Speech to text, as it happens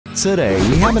Today,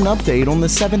 we have an update on the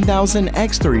 7000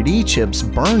 X3D chips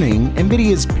burning,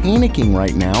 Nvidia's panicking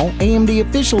right now, AMD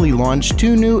officially launched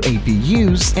 2 new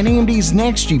APUs, and AMD's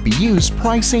next GPUs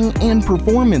pricing and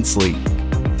performance leak.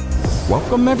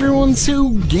 Welcome everyone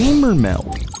to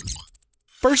GamerMeld.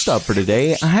 First up for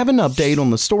today, I have an update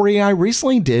on the story I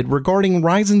recently did regarding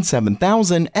Ryzen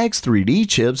 7000 X3D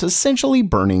chips essentially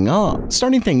burning up.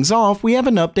 Starting things off, we have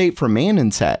an update from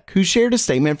AnandTech, who shared a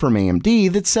statement from AMD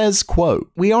that says, quote,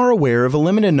 "We are aware of a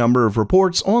limited number of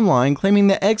reports online claiming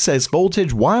that excess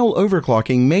voltage while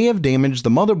overclocking may have damaged the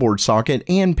motherboard socket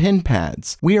and pin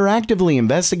pads. We are actively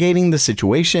investigating the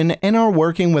situation and are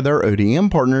working with our ODM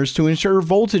partners to ensure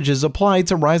voltages applied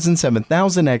to Ryzen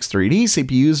 7000 X3D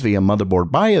CPUs via motherboard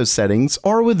BIOS settings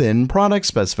are within product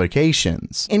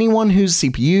specifications. Anyone whose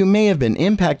CPU may have been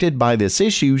impacted by this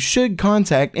issue should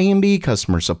contact AMD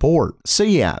customer support." So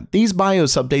yeah, these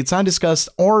BIOS updates I discussed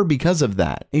are because of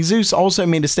that. ASUS also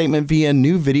made a statement via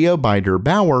new video by Der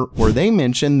Bauer, where they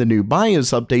mentioned the new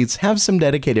BIOS updates have some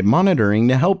dedicated monitoring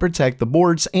to help protect the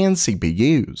boards and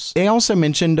CPUs. They also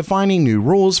mentioned defining new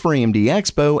rules for AMD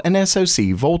Expo and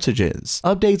SoC voltages.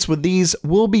 Updates with these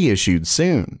will be issued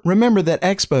soon. Remember that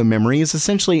Expo memory is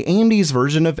essentially AMD's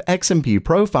version of XMP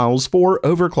profiles for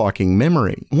overclocking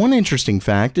memory. One interesting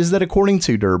fact is that according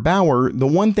to Der Bauer, the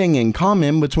one thing in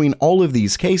common between all of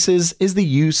these cases is the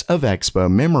use of Expo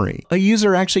memory. A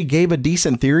user actually gave a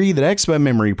decent theory that Expo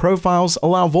memory profiles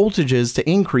allow voltages to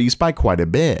increase by quite a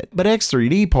bit, but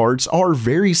X3D parts are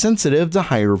very sensitive to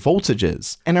higher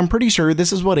voltages, and I'm pretty sure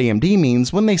this is what AMD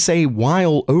means when they say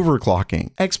while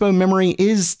overclocking. Expo memory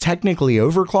is technically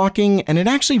overclocking, and it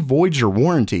actually voids your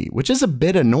warranty, which is a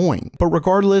bit annoying, but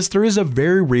regardless, there is a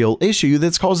very real issue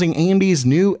that's causing AMD's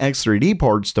new X3D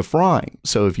parts to fry.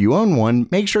 So if you own one,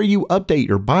 make sure you update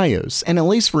your BIOS, and at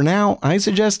least for now, I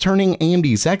suggest turning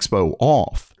AMD's Expo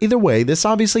off. Either way, this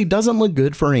obviously doesn't look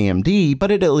good for AMD,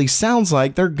 but it at least sounds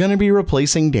like they're gonna be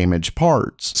replacing damaged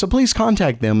parts, so please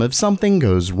contact them if something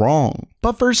goes wrong.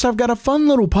 But first, I've got a fun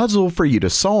little puzzle for you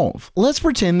to solve. Let's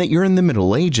pretend that you're in the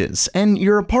Middle Ages, and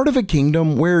you're a part of a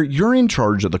kingdom where you're in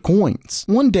charge of the coins.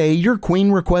 One day, your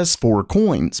queen requests 4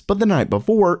 coins, but the night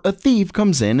before, a thief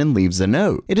comes in and leaves a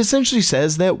note. It essentially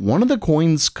says that one of the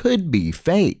coins could be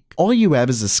fake. All you have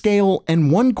is a scale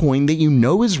and 1 coin that you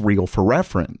know is real for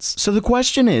reference. So the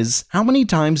question is, how many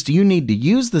times do you need to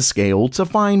use the scale to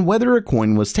find whether a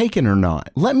coin was taken or not?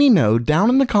 Let me know down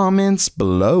in the comments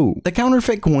below. The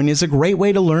counterfeit coin is a great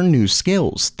way to learn new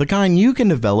skills, the kind you can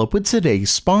develop with today's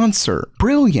sponsor,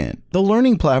 Brilliant, the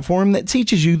learning platform that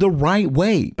teaches you the right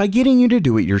way by getting you to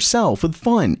do it yourself with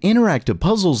fun, interactive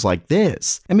puzzles like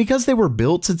this. And because they were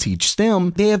built to teach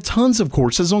STEM, they have tons of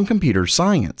courses on computer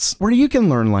science, where you can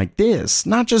learn like this,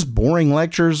 not just boring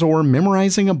lectures or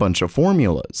memorizing a bunch of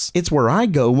formulas. It's where I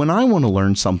go when I want to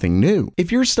learn something new. If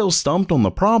you're still stumped on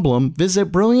the problem,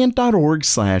 visit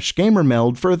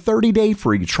brilliant.org/gamermeld for a 30-day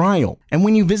free trial. And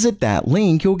when you visit that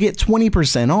link, you'll get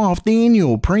 20% off the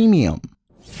annual premium.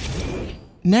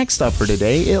 Next up for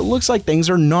today, it looks like things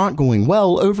are not going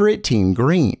well over at Team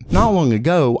Green. Not long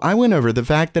ago, I went over the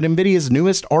fact that Nvidia's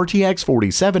newest RTX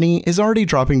 4070 is already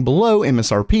dropping below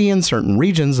MSRP in certain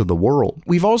regions of the world.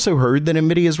 We've also heard that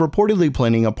Nvidia is reportedly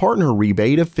planning a partner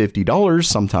rebate of $50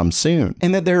 sometime soon,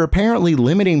 and that they're apparently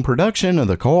limiting production of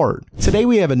the card. Today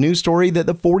we have a news story that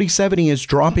the 4070 is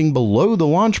dropping below the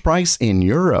launch price in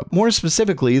Europe. More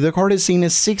specifically, the card has seen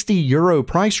a €60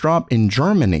 price drop in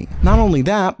Germany. Not only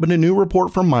that, but a new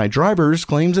report from My Drivers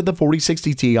claims that the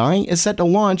 4060 Ti is set to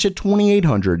launch at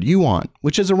 2,800 yuan,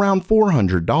 which is around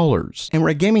 $400. And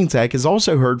Red Gaming Tech has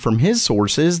also heard from his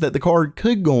sources that the card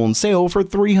could go on sale for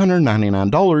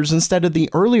 $399 instead of the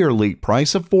earlier leaked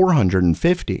price of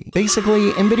 $450.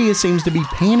 Basically, Nvidia seems to be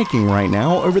panicking right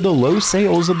now over the low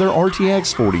sales of their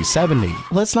RTX 4070.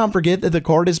 Let's not forget that the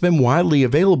card has been widely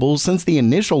available since the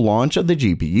initial launch of the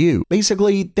GPU.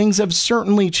 Basically, things have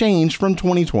certainly changed from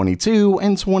 2022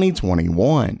 and 2021.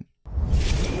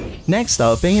 Next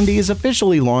up, AMD has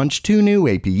officially launched 2 new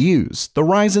APUs, the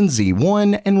Ryzen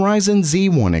Z1 and Ryzen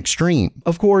Z1 Extreme.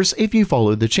 Of course, if you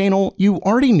followed the channel, you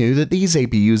already knew that these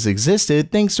APUs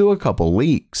existed thanks to a couple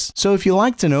leaks. So if you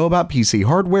like to know about PC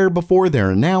hardware before they're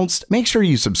announced, make sure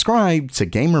you subscribe to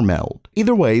GamerMeld.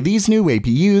 Either way, these new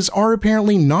APUs are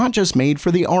apparently not just made for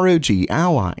the ROG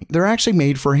Ally. They're actually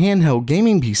made for handheld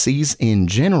gaming PCs in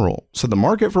general. So the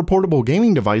market for portable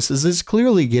gaming devices is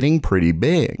clearly getting pretty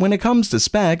big. When it comes to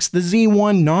specs, the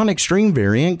Z1 non-extreme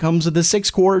variant comes with a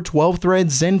 6-core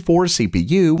 12-thread Zen 4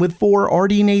 CPU with 4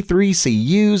 RDNA 3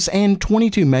 CUs and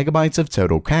 22 MB of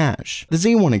total cache. The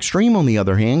Z1 Extreme, on the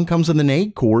other hand, comes with an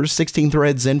 8-core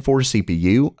 16-thread Zen 4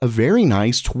 CPU, a very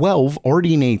nice 12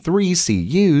 RDNA 3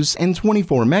 CUs, and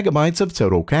 24 MB of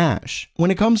total cache.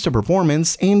 When it comes to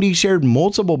performance, AMD shared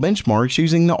multiple benchmarks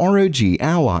using the ROG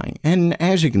Ally, and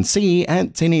as you can see,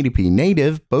 at 1080p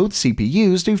native, both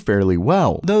CPUs do fairly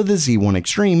well, though the Z1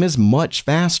 Extreme is much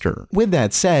faster. With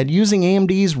that said, using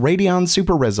AMD's Radeon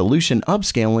Super Resolution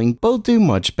upscaling, both do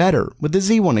much better, with the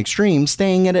Z1 Extreme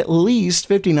staying at least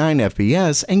 59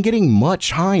 FPS and getting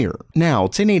much higher. Now,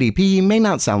 1080p may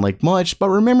not sound like much, but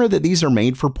remember that these are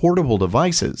made for portable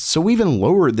devices, so even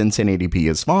lower than 1080p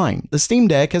is fine. The Steam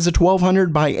Deck has a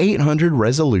 1200 by 800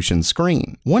 resolution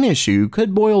screen. One issue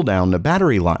could boil down to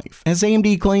battery life, as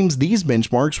AMD claims these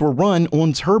benchmarks were run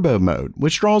on turbo mode,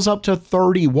 which draws up to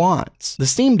 30 watts. The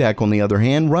Steam Deck, on the other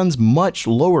hand, runs much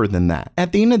lower than that.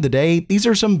 At the end of the day, these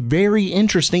are some very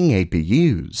interesting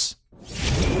APUs.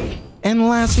 And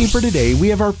lastly for today, we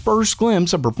have our first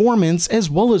glimpse of performance as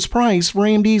well as price for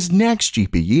AMD's next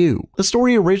GPU. The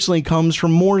story originally comes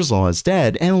from Moore's Law is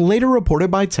Dead and later reported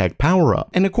by Tech PowerUp,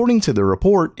 and according to the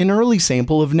report, an early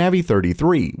sample of Navi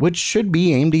 33, which should be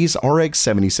AMD's RX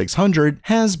 7600,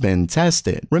 has been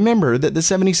tested. Remember that the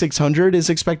 7600 is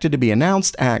expected to be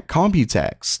announced at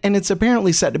Computex, and it's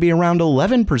apparently set to be around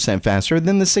 11% faster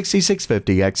than the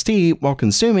 6650 XT while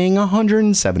consuming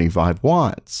 175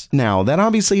 watts. Now, that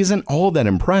obviously isn't all that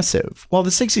impressive. While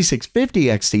the 6650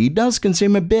 XT does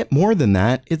consume a bit more than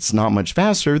that, it's not much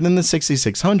faster than the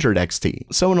 6600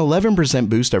 XT, so an 11%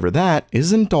 boost over that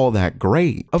isn't all that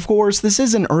great. Of course, this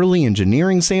is an early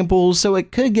engineering sample, so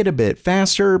it could get a bit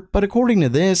faster, but according to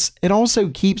this, it also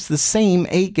keeps the same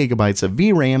 8GB of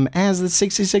VRAM as the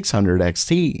 6600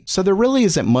 XT, so there really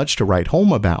isn't much to write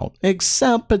home about,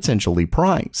 except potentially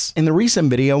price. In the recent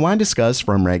video I discussed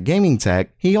from Red Gaming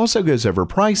Tech, he also goes over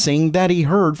pricing that he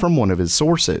heard from one of his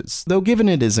sources. Though given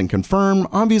it isn't confirmed,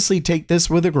 obviously take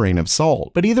this with a grain of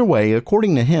salt. But either way,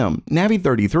 according to him, Navi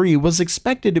 33 was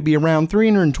expected to be around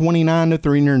 $329 to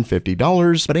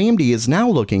 $350, but AMD is now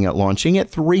looking at launching at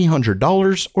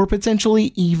 $300 or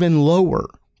potentially even lower.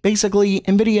 Basically,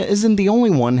 Nvidia isn't the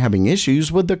only one having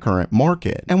issues with the current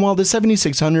market, and while the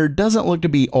 7600 doesn't look to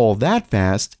be all that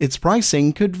fast, its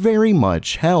pricing could very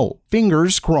much help.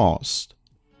 Fingers crossed.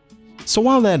 So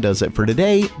while that does it for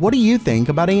today, what do you think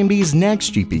about AMD's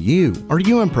next GPU? Are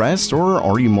you impressed or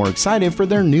are you more excited for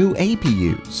their new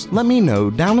APUs? Let me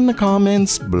know down in the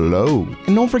comments below.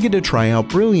 And don't forget to try out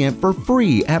Brilliant for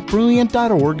free at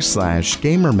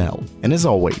brilliant.org/gamermeld. And as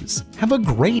always, have a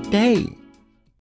great day.